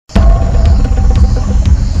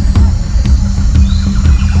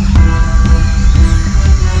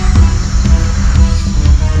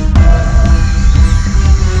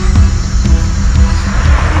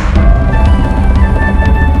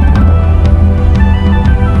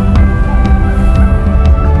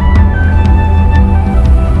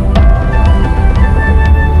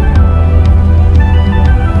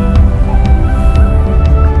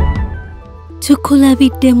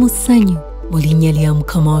Nkulabidde mu ssanyu mu linnya lya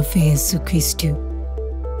Mukama waffe Yesu Kristo.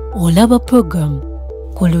 Olaba program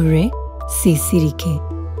Kululwe Siisirike.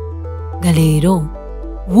 Nga leero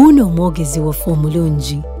wuuno omwogezi waffe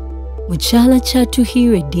omulungi mukyala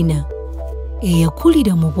kyatuhiirwe Dinah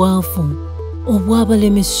eyakulira mu bwavu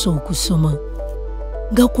obwabalemesa okusoma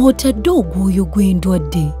nga kw'otadde ogwoyo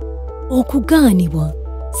gw'endwadde okugaanibwa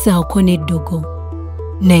saako n'eddogo.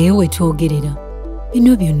 Naye we twogerera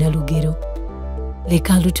bino byonna lugero.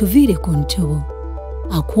 Leka lutuviire ku ntobo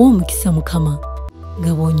akuwa omukisa Mukama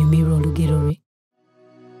nga bw'onyumirwa olugero lwe.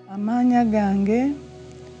 Amaanya gange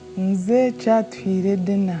nze kyatuhiire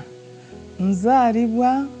Dinah.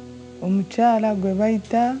 Nzaalibwa omukyala gwe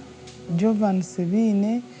bayita Jovan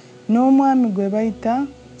Sebiine n'omwami gwe bayita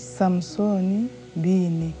Samusoni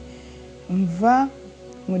Biine. Nva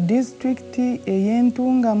mu disitulikiti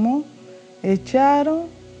ey'Entungamo, ekyalo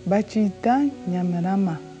bakiyita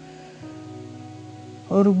Nyamirama.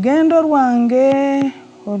 Olugendo lwange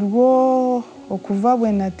olwo okuva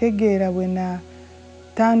bwe nategeera bwe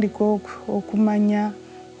natandika okumanya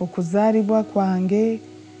okuzaalibwa kwange,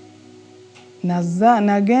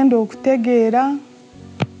 nagenda okutegeera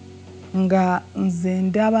nga nze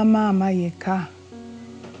ndaba maama yekka,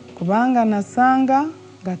 kubanga nasanga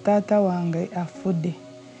nga taata wange afudde.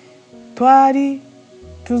 Twali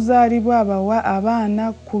tuzaalibwa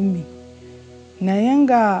abaana 10 naye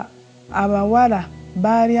nga abawala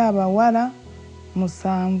baali abawala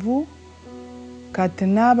 7 kati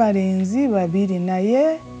n'abalenzi 2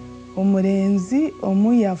 naye omulenzi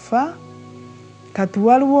omu yafa. Kati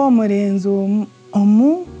waliwo omulenzi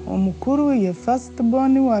omukulu ye first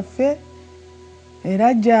born waffe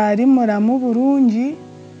era gyali mulamu bulungi.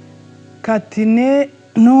 Kati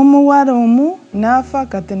n'omuwala omu n'afa,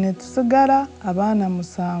 kati ne tusigala abaana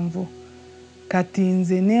 7. Kati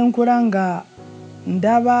nze nenkula nga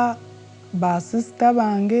ndaba basisita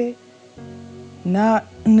bange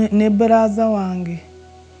ne brother wange.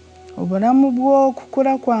 Obulamu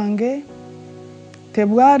bw'okukula kwange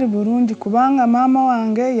tebwali bulungi kubanga maama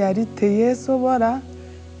wange yali teyeesobola,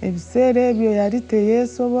 ebiseera ebyo yali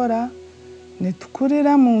teyeesobola. Ne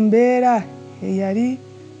tukulira mu mbeera eyali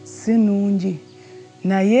si nnungi,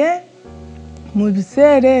 naye mu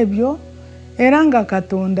biseera ebyo era nga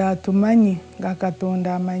Katonda atumanyi, nga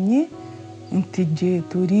Katonda amanyi nti gye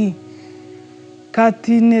tuli.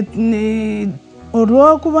 Kati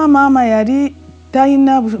olw'okuba maama yali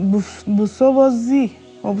talina busobozi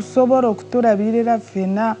obusobola okutulabirira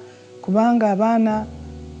ffenna kubanga abaana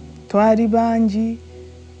twali bangi,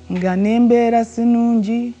 nga n'embeera si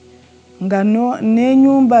nnungi, nga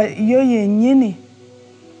n'ennyumba yo yennyini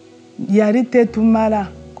yali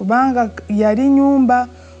tetumala kubanga yali nyumba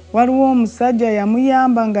waliwo omusajja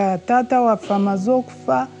yamuyamba nga taata waffe amaze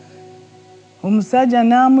okufa. Omusajja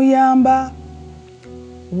n'amuyamba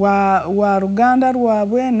wa luganda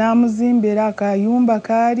lwabwe n'amuzimbira akayumba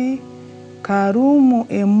kaali ka ruumu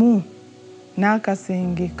emu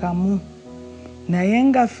n'akasenge kamu, naye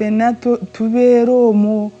nga ffenna tubeera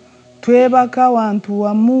omwo twebaka wantu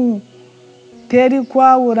wamu, teri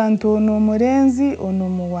kwawula nti ono omulenzi ono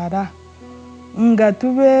muwala, nga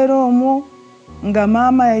tubeera omwo nga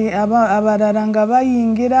maama abalala nga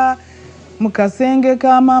bayingira mu kasenge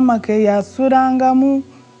ka maama ke yasulangamu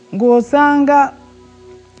ng'osanga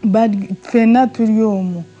ffenna tuli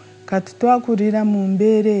omwo. Kati twakulira mu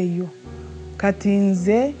mbeera eyo. Kati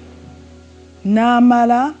nze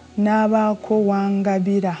n'amala n'abaako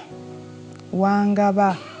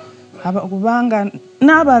wangaba kubanga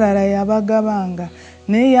n'abalala yabagabanga,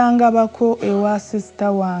 naye yangabako ewa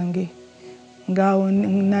sisita wange nga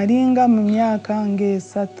nalinga mu myaka nga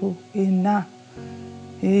 3-4.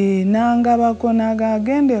 Nangabako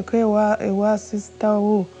nagagendeko ewa sisita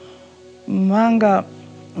wo, manga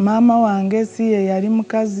maama wange si ye yali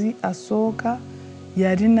mukazi asooka,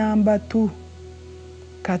 yali namba 2.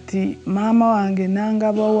 Kati maama wange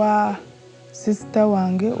nangaba wa sisita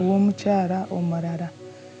wange ow'omukyala omulala.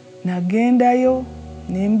 Nagendayo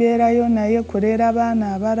nembeerayo naye kulera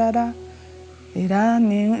abaana abalala era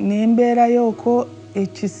nembeerayo ko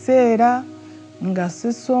ekiseera nga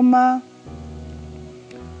sisoma.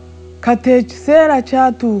 Kati ekiseera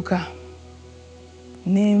kyatuuka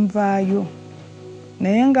nenvaayo,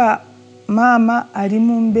 naye nga maama ali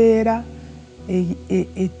mu mbeera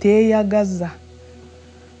eteeyagaza,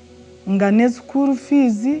 nga ne school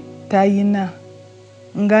fees tayina,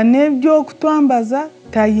 nga n'ebyokutwambaza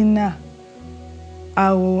tayina.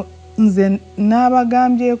 Awo nze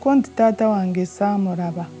n'abagambyeko nti taata wange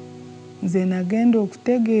saamulaba. Nze nagenda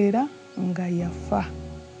okutegeera nga yafa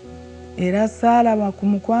era saalaba ku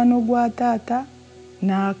mukwano gwa taata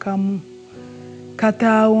n'akamu.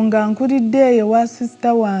 Katawo nga nkulidde wa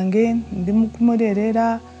sister wange ndi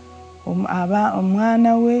mukumurerera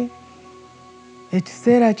omwana we.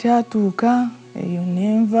 Ekiseera kyatuuka eyo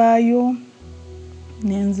nenvaayo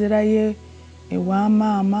nenzirayo ewa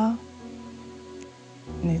maama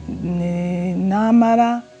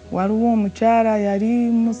namala. Waliwo omukyala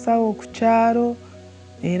yali musawo ku kyalo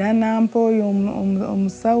era nampa oyo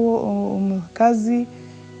omusawo omukazi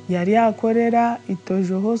yali akolera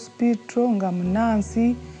Itojo hospital nga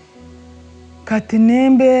munansi. Kati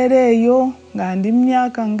nembeera eyo nga ndi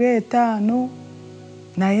myaka nga 5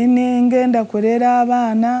 naye nengenda kulera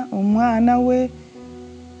abaana omwana we.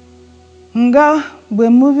 Nga bwe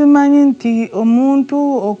mubimanyi nti omuntu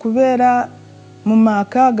okubeera mu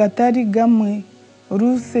maka gatali gamwe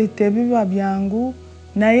oluusi tebiba byangu,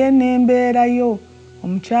 naye nembeerayo.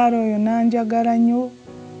 Omukyala oyo nanjagala nnyo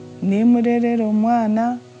nemurerera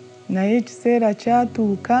omwana, naye ekiseera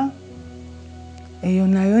kyatuuka eyo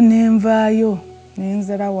nayo nenvaayo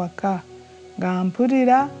nenzira waka nga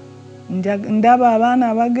mpulira ndaba abaana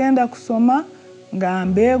abagenda kusoma nga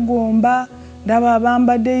mbeegomba, ndaba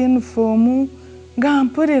abambadde uniform nga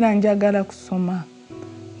mpulira njagala kusoma.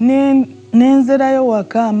 Nenzirayo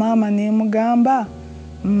waka maama nemugamba,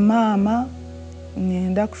 maama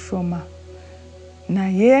ngenda kusoma,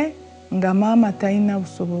 naye nga maama talina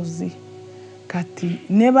busobozi. Kati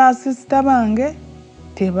ne ba sister bange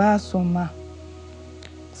tebasoma.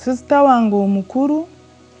 Sister wange omukulu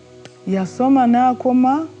yasoma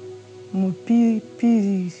n'akoma mu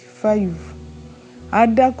P5,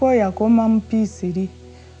 addako yakoma mu P3,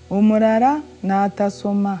 omulala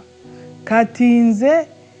n'atasoma. Kati nze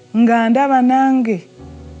nga ndaba nange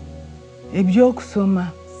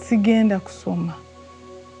ebyokusoma sigenda kusoma,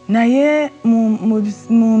 naye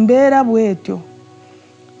mu mbeera bwetyo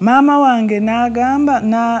maama wange n'agamba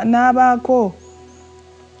n'abaako.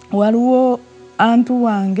 Waliwo antu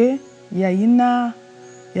wange yayina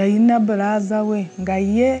bulaza we nga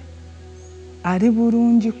ye ali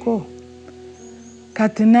bulungiko.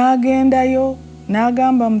 Kati n'agendayo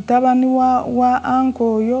n'agamba mutabani wa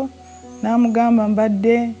anko oyo, n'amugamba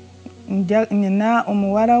mbadde nina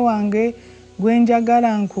omuwala wange gwe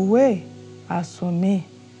njagala nkuwe asome.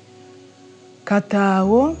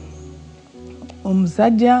 Kataawo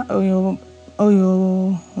omusajja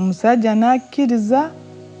n'akkiriza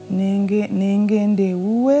nengenda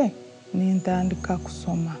ewuwe nentandika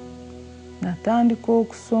kusoma. Natandika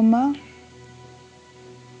okusoma.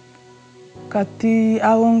 Kati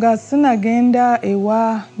awo nga sinagenda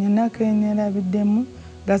ewa nyina kenyerabiddemu,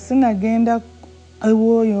 nga sinagenda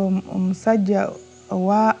ew'oyo omusajja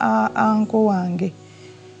wa anko wange,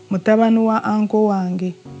 mutabani wa anko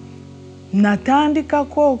wange.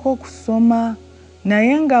 Natandikako kusoma,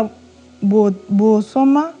 naye nga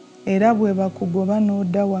bw'osoma era bwe bakugoba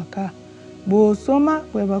n'odda waka, bw'osoma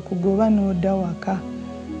bwe bakugoba n'odda waka.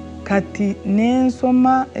 Kati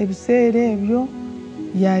nensoma ebiseera ebyo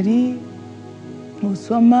yali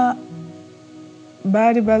osoma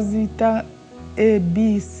baali baziyita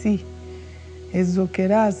ABC, ezo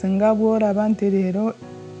keraasi nga bw'olaba nti leero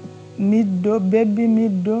middo, baby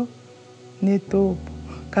middo ne top.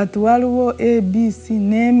 Kati waliwo ABC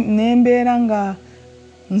nembeera nga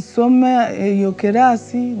nsoma eyo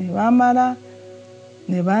keraasi ne bamala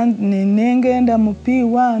nengenda mu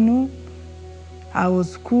P1, awo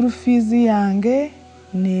school fees yange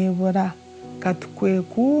nebula. Kati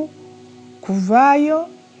kweku kuvaayo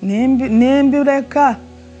nembireka.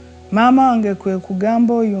 Maama wange kwe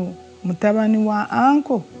kugamba oyo mutabani wa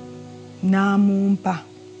anko namumpa.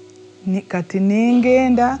 Kati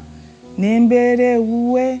nengenda nembeera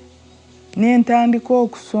ewuwe nentandika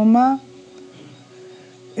okusoma.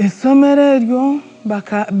 Essomero eryo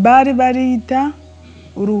baali baliyita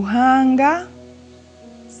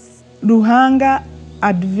Ruhanga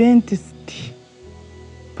Adventist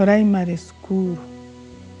Primary School.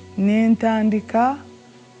 Nentandika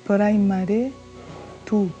primary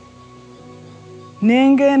 2.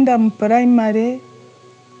 Nengenda mu primary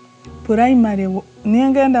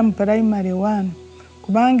 1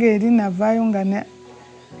 kubanga eri navaayo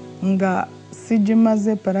nga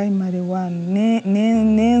sigimaze primary 1.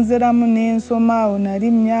 Nenziramu nensoma awo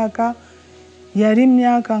yali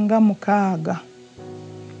myaka nga 6.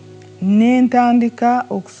 Nentandika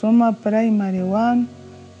okusoma primary 1,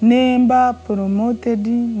 nemba promoted,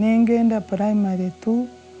 nengenda primary 2.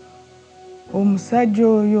 Omusajja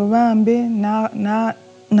oyo bambe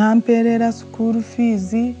nampeerera school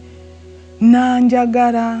fees,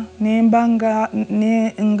 nanjagala nemba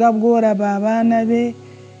nga bw'olaba abaana be.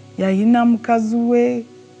 Yayina mukazi we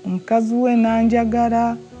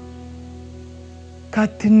nanjagala.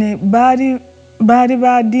 Kati baali bari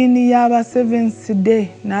ba dini yaba Seventh Day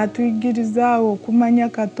natuyigirizaho okumanya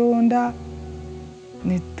Katonda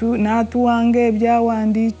natuwanga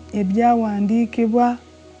ebyawandikibwa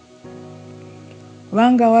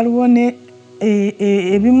banga waliwo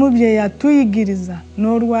ebimu bye yatuyigiriza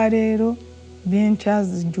n'olwaleero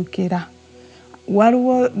byenkyazijjukira.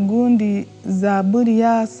 Waliwo gundi Zaaburi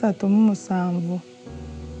ya 37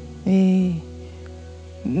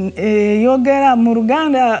 yogera mu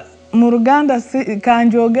Luganda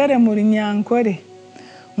kanjogere mu Lunyankore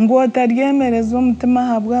ng'otaryemereza omutima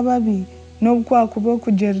habw'ababi n'obukwakuba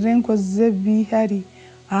okugerera enkozi z'ebibi hari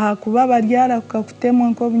ahakuba baryara kukakutemwa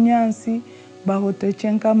nk'obunyansi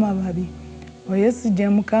bahotokye nk'amababi. Oyesige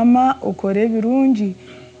Mukama okore ebirungi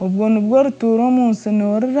obwo nibwo rutuura omu nsi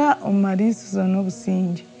noorora omu mariisizo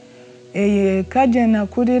n'obusinge. Kagye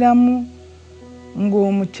nakuriramu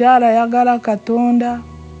ng'omukyara ayagala Katonda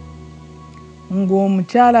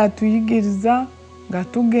ng'omukyara atuyigiriza nga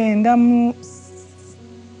tugenda mu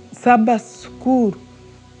Sabbath school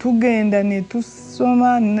tugenda ne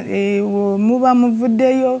tusoma muba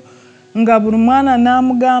muvuddeyo nga buli mwana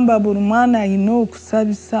namugamba buli mwana ayina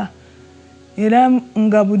okusabisa era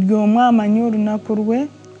nga buli omu amanyi olunaku lwe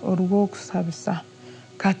olw'okusabisa.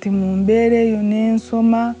 Kati mu mbeera eyo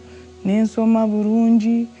nensoma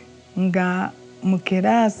bulungi nga mu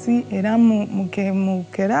kiraasi era mu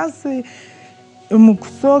kiraasi mu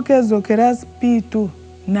kusooka ezo kiraasi P2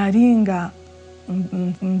 nali nga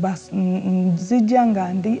nzija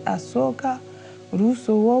nga ndi asooka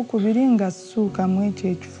oluusi owookubiri nga sisuukamu ekyo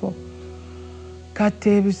ekifo. Kati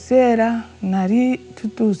ebiseera nali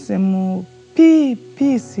tutuuse mu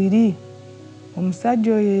P3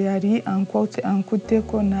 omusajja oyo yali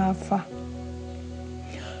ankutteko n'afa.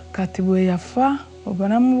 Kati bwe yafa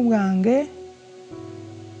obulamu bwange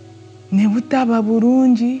ne butaba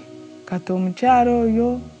bulungi. Kati omukyala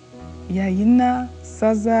oyo yayina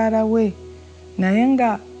ssazaala we naye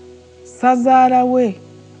nga ssazaala we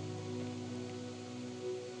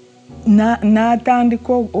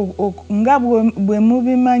n'atandika nga bwe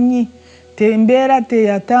mubimanyi embeera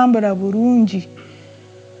teyatambula bulungi.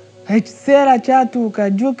 Ekiseera kyatuuka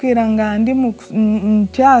jjukira nga ndi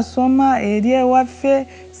nkyasoma eri ewaffe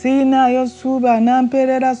siyinaayo ssuuba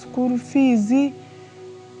namperera school fees.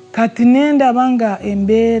 Kati nendaba nga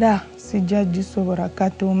embeera sijja gisobola.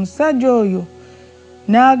 Kati omusajja oyo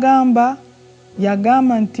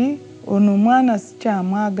yagamba nti ono omwana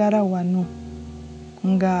sikyamwagala wano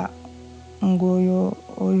ng'oyo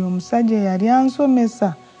omusajja yali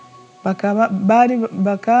ansomesa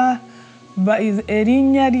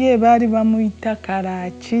erinnya lye baali bamuyita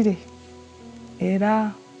Karaakire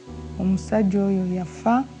era omusajja oyo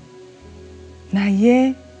yafa.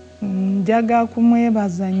 Naye njaga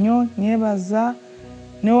kumwebaza nnyo, nyebaza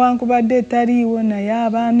newankubadde taliiwo naye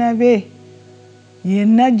abaana be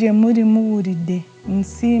yenna gye muli muwulidde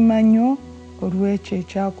nsiima nnyo olw'ekyo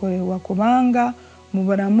ekyakolebwa kubanga mu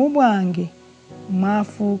bulamu bwange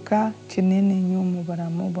mwafuuka kinene nnyo mu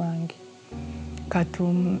bulamu bwange. Kati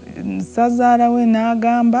ssazaala we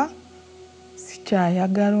n'agamba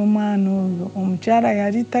sikyayagala omwana oyo. Omukyala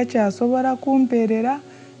yali takyasobola kumpeerera,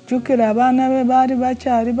 jjukira abaana be baali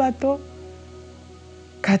bakyali bato.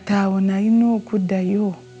 Kati awo nalina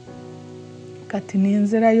okuddayo. Kati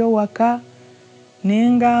nenzirayo waka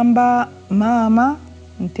nengamba maama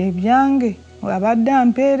nti ebyange abadde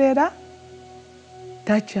ampeerera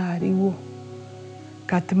takyaliwo.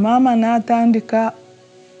 Kati maama n'atandika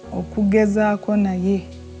okugezaako naye.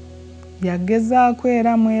 Yagezaako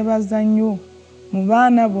era mwebaza nnyo mu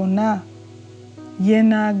baana bonna ye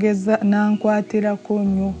nankwatirako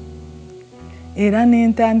nnyo era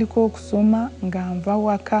nentandika okusoma nga nva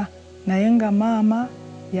waka naye nga maama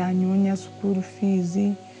yanyoonya school fees.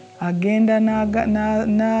 Agenda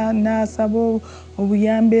n'asaba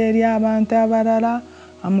obuyambi eri abantu abalala,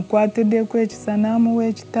 amukwatiddeko ekisa n'amuwa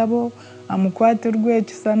ekitabo, amukwatirwa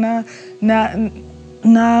ekisa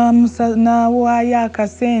n'awaayo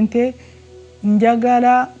akasente.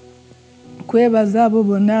 Njagala kwebaza abo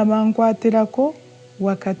bonna abankwatirako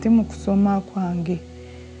wakati mu kusoma kwange.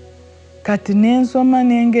 Kati nensoma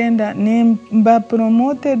nengenda nemba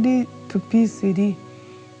promoted to P3.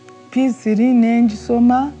 P3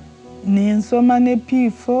 nengisoma nensoma ne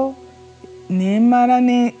P4 nemara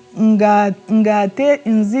ng'ate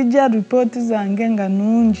nzija ripooti zange nga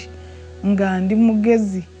nungi nga ndi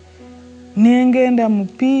mugezi. Nengenda mu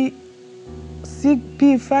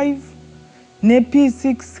P5 ne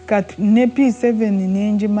P6 kati ne P7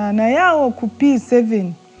 nengimala. Naye awo ku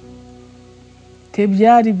P7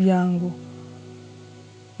 tebyali byangu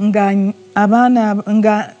nga abaana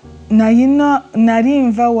nga nali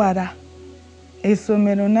nva wala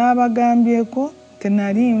esomero nabagambyeko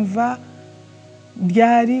tenarimva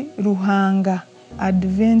lyari Ruhanga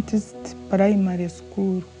Adventist Primary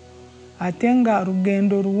School. Atenga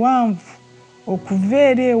rugendo ruwanvu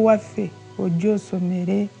okuvere ewaffe ojja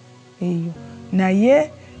osomere eyo.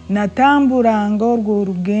 Naye natamburanga orwo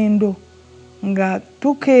rugendo nga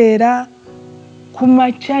tukeera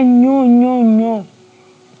kumakya nnyo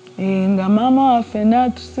nga mama waffe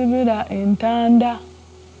natusibira entanda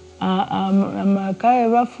amaka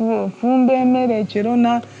bafumba emmere ekiro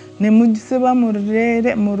nemugisiba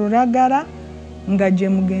mu ruragara nga gye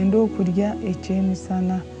mugenda okulya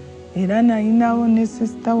ekyemisana. Era nayinawo ne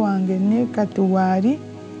sister wange ne katuwaali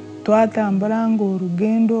twatambulanga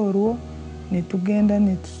orugendo orwo netugenda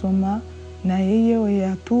netusoma. Naye ye we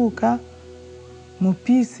yatuuka mu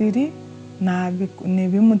P3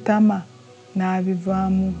 nebimutama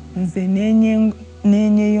nabivaamu, nze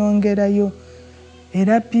nenyeyongerayo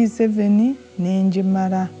era P7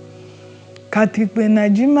 nenjimala. Kati bwe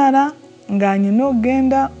nagimala nga nyina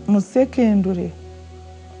okgenda mu secondary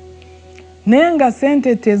naye nga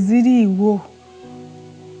sente teziriiwo,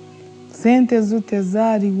 sente zo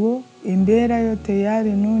tezaaliwo, embeera yo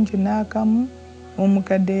teyali nungi n'akamu,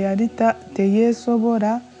 omukadde yali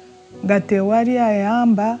teyeesobora nga tewali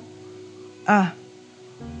ayamba.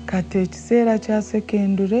 Kati ekiseera kya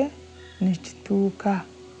secondary nekituuka.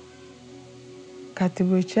 Kati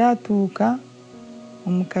bwe kyatuuka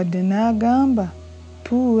omukadde n'agamba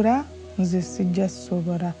tuura, nze sijja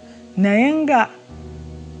kusobora, naye nga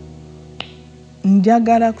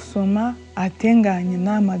njagala kusoma ate nga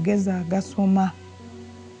nyina amagezi agasoma.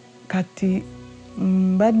 Kati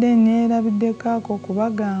mbadde neerabiddeko ako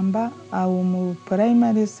kubagamba awo mu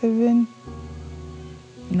primary 7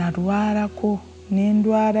 nalwalako,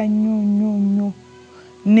 nendwala nnyo,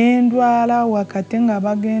 nendwala wakati nga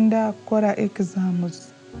bagenda kukola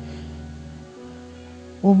exams.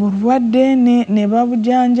 Obulwadde ne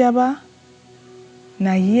babujanjaba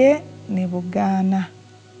naye ne bugaana.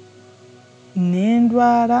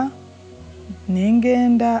 Nendwala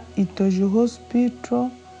nengenda Itoju Hospital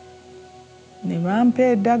ne bampa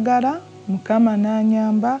eddagala, Mukama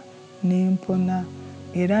n'anyamba nempona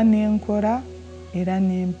era nenkola era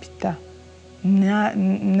nempita.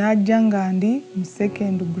 Najja nga ndi mu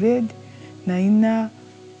second grade nayina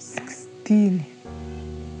 16.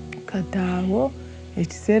 Kati awo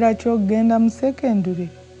ekiseera ky'okgenda mu secondary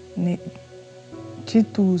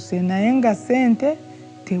kituuse naye nga sente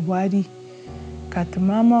tewali. Kati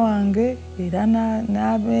mama wange era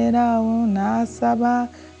nabeeraawo nasaba,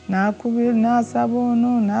 nasaba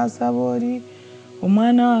ono nasaba oli.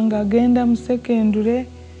 Omwana wange agenda mu secondary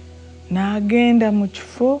n'agenda mu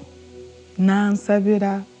kifo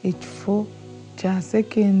nansabira ekifo kya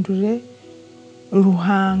secondary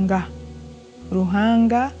Ruhanga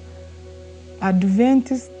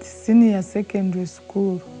Adventist Senior Secondary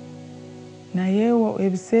School. Naye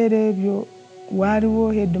ebiseera ebyo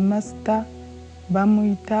waliwo headmaster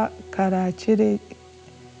bamuyita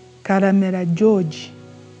Karamera George.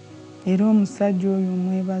 Era omusajja oyo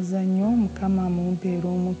mwebaza nnyo, Mukama mumpeera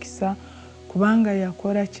omukisa kubanga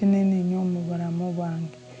yakola kinene nnyo mu bulamu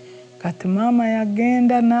bwange. Kati mama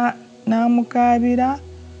yagenda namukaabira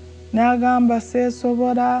n'agamba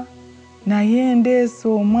seesobora naye ndeese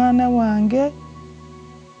omwana wange.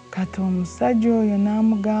 Kati omusajja oyo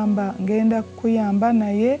n'amugamba ngenda kukuyamba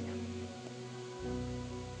naye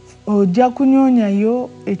ojja kunyoonyayo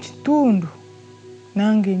ekitundu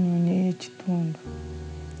nange nyoonyeyo ekitundu.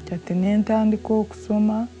 Kati nentandika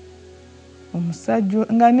okusoma omusajja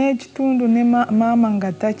nga n'ekitundu ne mama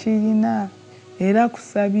nga takirina era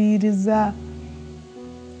kusabiriza.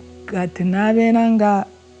 Kati nabeera nga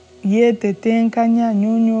yeetetenkanya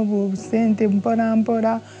nyoonya obwo obusente mpola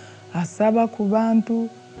mpola, asaba ku bantu,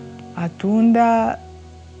 atunda.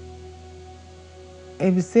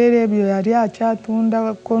 Ebiseera ebyo yali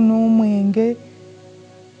akyatundako n'omwenge.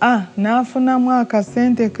 N'afunamu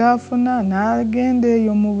akasente kafuna n'agenda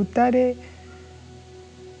eyo mu butale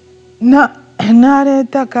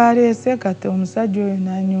n'aleeta kaleese. Kati omusajja oyo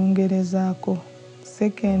n'anyongerezaako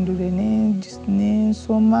secondary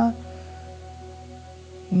nensoma,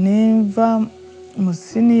 nenva mu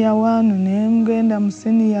senior 1 nengenda mu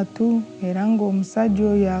senior 2 era ng'omusajja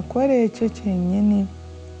oyo akola ekyo kyennyini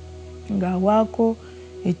ng'awaako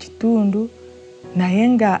ekitundu naye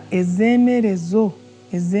nga ezeemerezo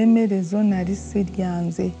nali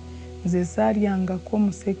siryanze, nze saalyangako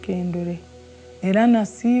mu secondary. Era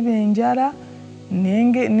nasiiba enjala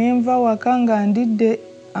nenva waka nga ndidde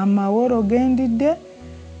amaworo gendidde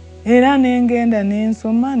era nengenda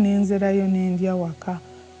nensoma nenzerayo nendya waka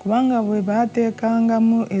kubanga bwe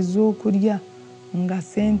baateekangamu ez'okulya nga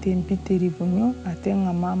sente mpitirivu nnyo ate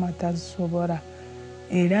nga maama tazisobora.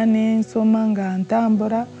 Era n'ensoma nga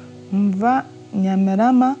ntambula nva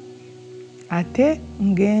Nyamirama ate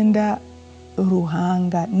ngenda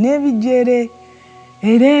Ruhanga n'ebigere.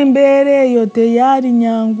 Era embeera eyo teyali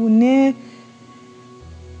nyangu,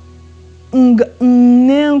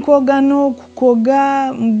 n'enkoga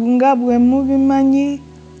n'okukoga nga bwe mubimanyi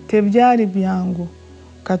tebyali byangu.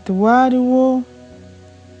 Kati waaliwo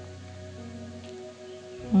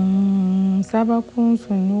nsaba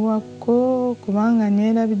kunsonyiwako kubanga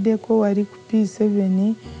neerabiddeko wali ku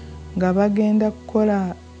P7 nga bagenda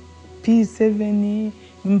kukola P7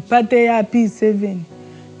 mpate ya P7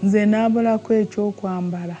 nze naabulako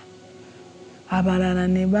ekyokwambala. Abalala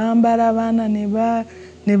ne bambala, baana ne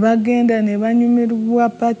bagenda ne banyumirwa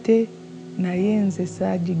pate, naye nze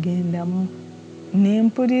saagigendamu. Ne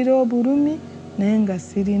mpulira obulumi naye nga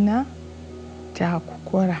sirina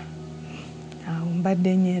kyakukola. Awo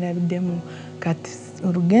mbadde nyerabiddemu. Kati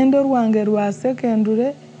olugendo lwange lwa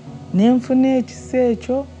sekendule ne nfuna ekisa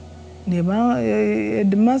ekyo,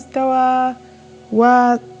 headmaster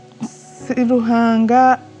wa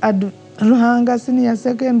Ruhanga Senior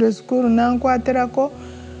Secondary School nankwatirako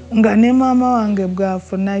nga ne maama wange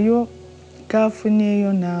bwafunayo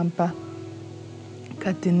kafunyeyo nampa.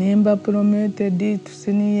 Kati nemba promoted to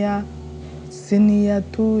senior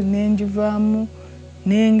 2 nenjivaamu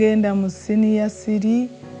nengenda mu senior 3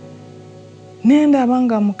 nendaba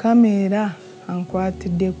nga Mukameera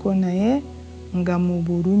ankwatiddeko naye nga mu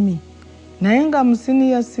bulumi. Naye nga mu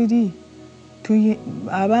senior 3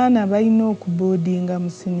 abaana balina okuboodinga mu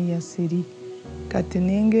senior 3. Kati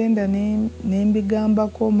nengenda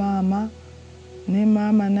nembigambako maama, ne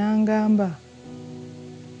maama nangamba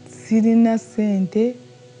sirina sente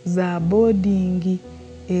za boarding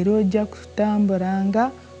era ojja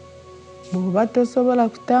kutambulanga, bw'oba tosobola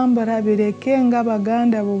kutambula bireke nga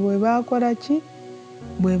baganda bo bwe bakola ki,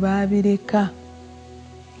 bwe babireka.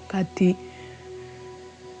 Kati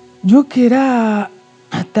jjukira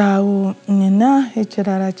ataawo nina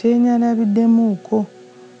ekirala kyenyalabiddemuuko.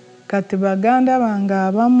 Kati baganda bange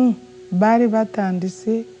abamu baali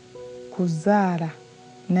batandise kuzaala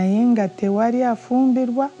naye nga tewali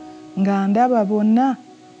afumbirwa, nga ndaba bonna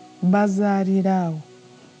bazaalira awo.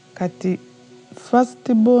 Kati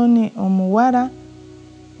first born omuwala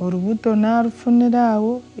olubuto n'alufunira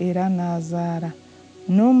awo era n'azaala,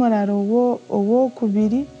 n'omulala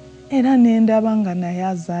owookubiri era nendaba nga naye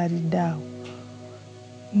azaalidde awo.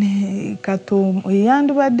 Kati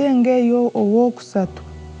eyandibadde ng'eyo owookusatu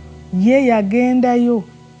ye yagendayo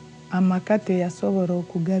amaka teyasobola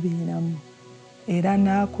okugabeeramu era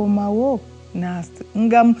n'akomawo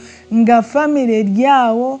nga famire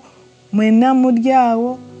eryawo, mwenna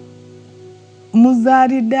mulyawo,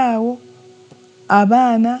 muzaalidde awo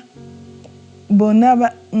abaana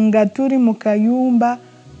bonna nga tuli mu kayumba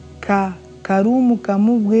karuumu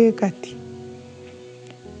kamu bwe kati.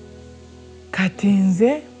 Kati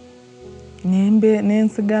nze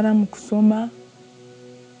nensigala mu kusoma,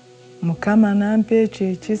 Mukama nampa ekyo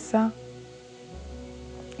ekisa.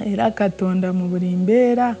 Era Katonda mu buli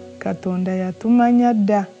mbeera, Katonda yatumanya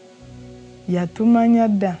dda,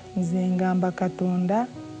 nze ngamba Katonda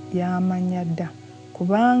yamanya dda,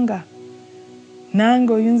 kubanga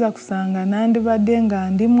nange oyinza kusanga nandibadde nga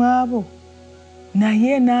ndi mu abo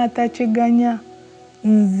naye n'atakiganya.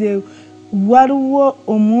 Nze waliwo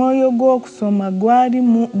omwoyo gw'okusoma gwali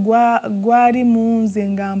mu nze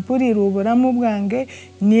nga mpulira obulamu bwange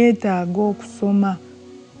neetaaga okusoma.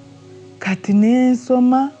 Kati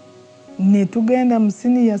nensoma ne tugenda mu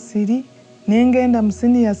senior 3, nengenda mu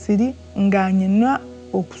senior 3 nga nyina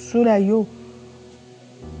okusulayo,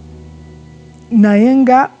 naye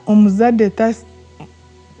nga omuzadde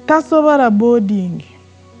tasobola boarding.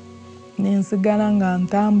 Nensigala nga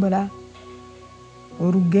ntambula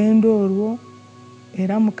olugendo olwo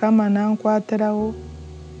era Mukama nankwatirawo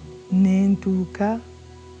nentuuka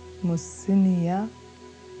mu senior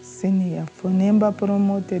 4, nemba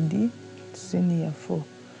promoted to senior 4.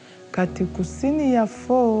 Kati ku senior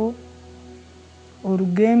 4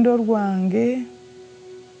 olugendo lwange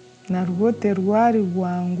narwo terwali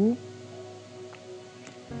lwangu.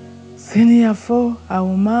 Senior 4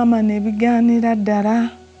 awo maama nebigaanira ddala.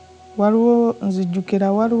 Waliwo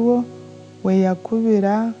nzijjukira waliwo we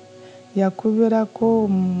yakubirako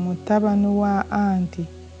mutabani wa anti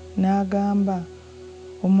n'agamba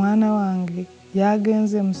omwana wange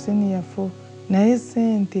yagenze mu senior 4 naye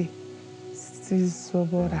sente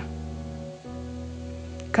sizisobola.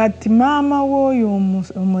 Kati maama w'oyo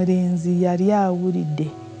omulenzi yali awulidde.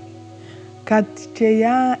 Kati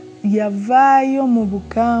yavaayo mu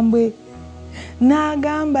bukambwe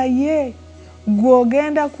n'agamba ye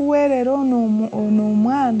gwogenda kuweerera ono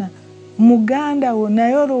omwana muganda wo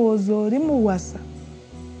naye olowooza oli muwasa.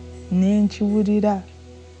 Nenkiwulira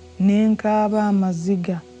nenkaaba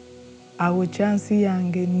amaziga. Awo chansi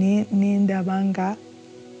yange nendaba nga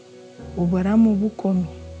obulamu bukomye.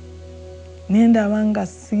 Nendaba nga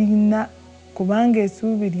sina kubanga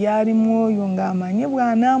essuubi lyalimu oyo ng'amanyi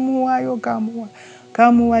bw'anaamuwaayo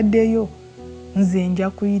kamuwaddeyo nze nja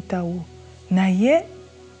kuyitawo. Naye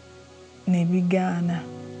ne bigaana.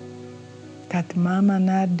 Kati maama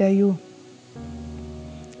n'addayo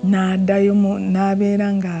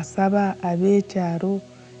n'abeera ng'asaba ab'ekyalo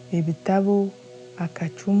ebitabo,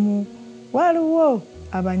 akacumu. Waliwo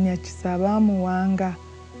abanyakisa baamuwanga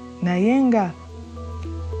naye nga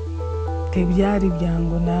tebyali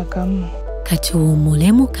byangu n'akamu.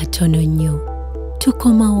 Katuwummulemu katono nnyo.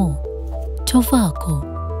 Tukomawo. Tovaako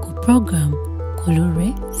ku program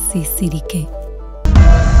Kululwe Siisirike.